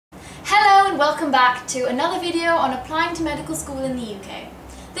welcome back to another video on applying to medical school in the UK.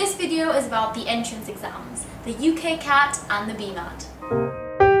 This video is about the entrance exams, the UKCAT and the BMAT.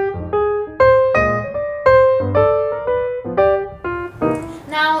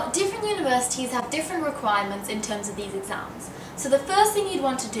 Now, different universities have different requirements in terms of these exams. So the first thing you'd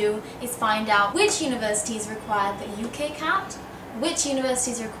want to do is find out which universities require the UKCAT, which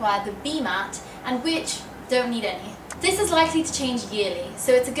universities require the BMAT, and which don't need any. This is likely to change yearly,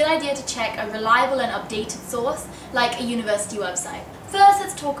 so it's a good idea to check a reliable and updated source like a university website. First,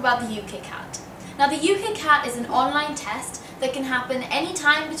 let's talk about the UKCAT. Now, the UKCAT is an online test that can happen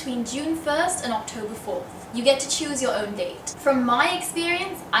anytime between June 1st and October 4th. You get to choose your own date. From my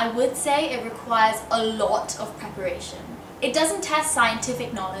experience, I would say it requires a lot of preparation. It doesn't test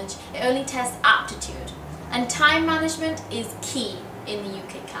scientific knowledge, it only tests aptitude. And time management is key in the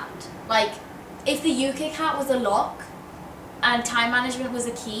UKCAT. Like, if the UKCAT was a lock and time management was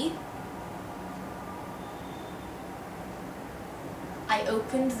a key, I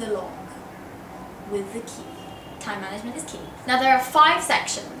opened the lock with the key. Time management is key. Now there are 5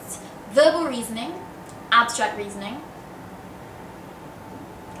 sections: verbal reasoning, abstract reasoning.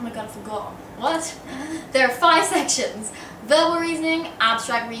 Oh my god, I forgot. What? There are 5 sections: verbal reasoning,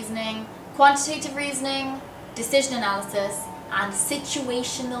 abstract reasoning, quantitative reasoning, decision analysis, and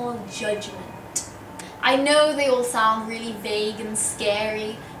situational judgment. I know they all sound really vague and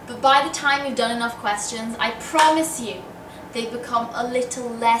scary, but by the time you've done enough questions, I promise you, they become a little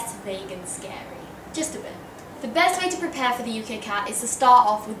less vague and scary. Just a bit. The best way to prepare for the UKCAT is to start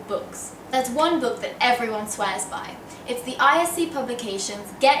off with books. There's one book that everyone swears by. It's the ISC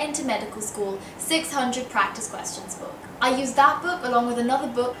Publications Get Into Medical School 600 Practice Questions book. I use that book along with another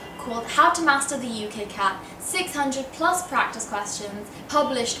book called How to Master the UKCAT 600 Plus Practice Questions,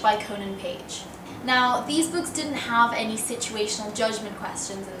 published by Conan Page. Now, these books didn't have any situational judgment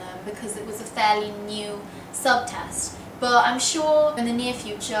questions in them because it was a fairly new subtest. But I'm sure in the near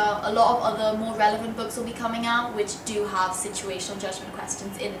future, a lot of other more relevant books will be coming out which do have situational judgment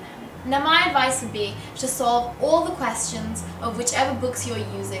questions in them. Now, my advice would be to solve all the questions of whichever books you're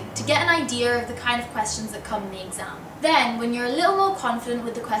using to get an idea of the kind of questions that come in the exam. Then, when you're a little more confident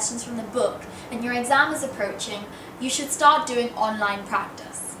with the questions from the book and your exam is approaching, you should start doing online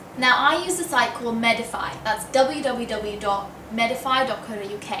practice. Now, I use a site called Medify, that's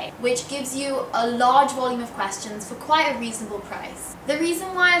www.medify.co.uk, which gives you a large volume of questions for quite a reasonable price. The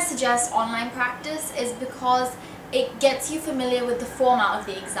reason why I suggest online practice is because it gets you familiar with the format of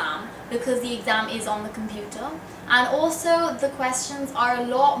the exam, because the exam is on the computer, and also the questions are a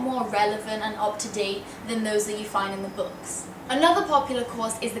lot more relevant and up-to-date than those that you find in the books. Another popular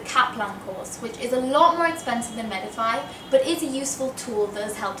course is the Kaplan course, which is a lot more expensive than Medify, but is a useful tool that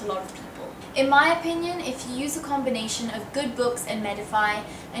has helped a lot of people. In my opinion, if you use a combination of good books and Medify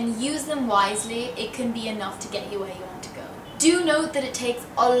and use them wisely, it can be enough to get you where you want to go. Do note that it takes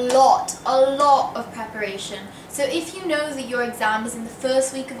a lot of preparation. So if you know that your exam is in the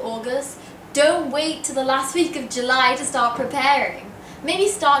first week of August, don't wait till the last week of July to start preparing. Maybe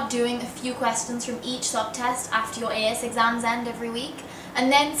start doing a few questions from each subtest after your AS exams end every week,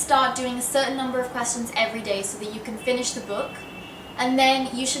 and then start doing a certain number of questions every day so that you can finish the book. And then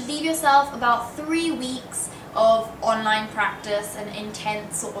you should leave yourself about 3 weeks of online practice and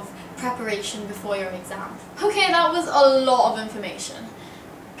intense sort of preparation before your exam. Okay, that was a lot of information.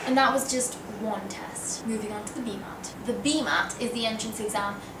 And that was just one test. Moving on to the BMAT. The BMAT is the entrance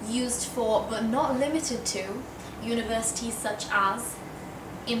exam used for, but not limited to, universities such as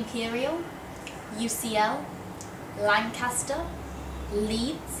Imperial, UCL, Lancaster,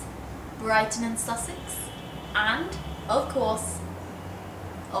 Leeds, Brighton and Sussex, and, of course,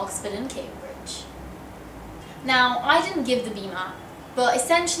 Oxford and Cambridge. Now, I didn't give the BMAT, but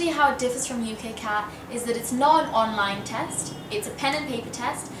essentially how it differs from UKCAT is that it's not an online test, it's a pen and paper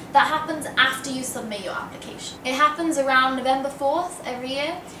test that happens after you submit your application. It happens around November 4th every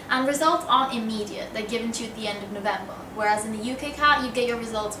year, and results aren't immediate, they're given to you at the end of November. Whereas in the UKCAT, you get your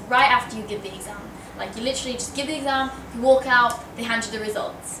results right after you give the exam. Like, you literally just give the exam, you walk out, they hand you the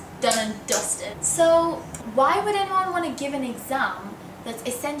results. Done and dusted. So, why would anyone want to give an exam that's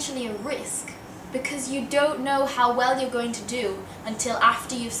essentially a risk? Because you don't know how well you're going to do until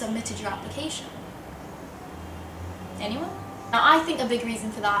after you've submitted your application. Anyone? Now, I think a big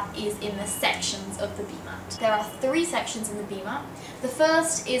reason for that is in the sections of the BMAT. There are 3 sections in the BMAT. The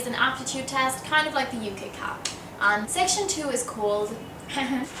first is an aptitude test, kind of like the UKCAT. And section 2 is called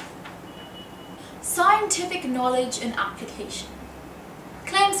Scientific Knowledge and Application.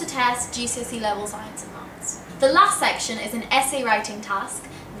 Claims to test GCSE level science and maths. The last section is an essay writing task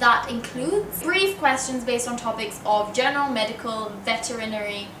that includes brief questions based on topics of general, medical,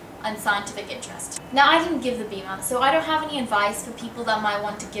 veterinary, and scientific interest. Now, I didn't give the BMAT, so I don't have any advice for people that might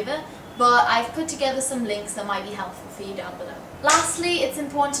want to give it, but I've put together some links that might be helpful for you down below. Lastly, it's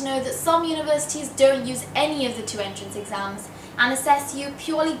important to know that some universities don't use any of the 2 entrance exams and assess you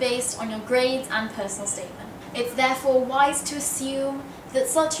purely based on your grades and personal statement. It's therefore wise to assume that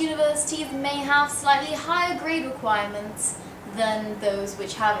such universities may have slightly higher grade requirements than those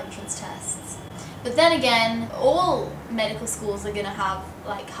which have entrance tests. But then again, all medical schools are going to have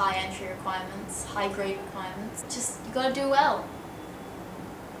like high entry requirements, high grade requirements. Just, you gotta do well.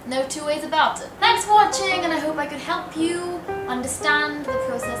 No 2 ways about it. Thanks for watching, and I hope I could help you understand the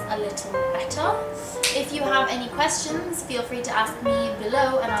process a little better. If you have any questions, feel free to ask me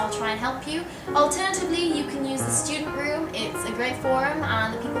below and I'll try and help you. Alternatively, you can use the student room. It's a great forum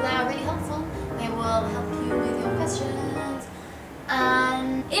and the people there are really helpful. They will help you with your questions.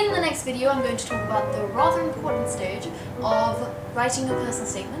 And in the next video, I'm going to talk about the rather important stage of writing your personal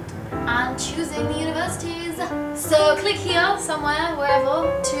statement and choosing the universities. So click here somewhere,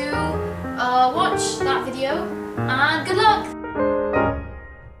 wherever, to watch that video, and good luck!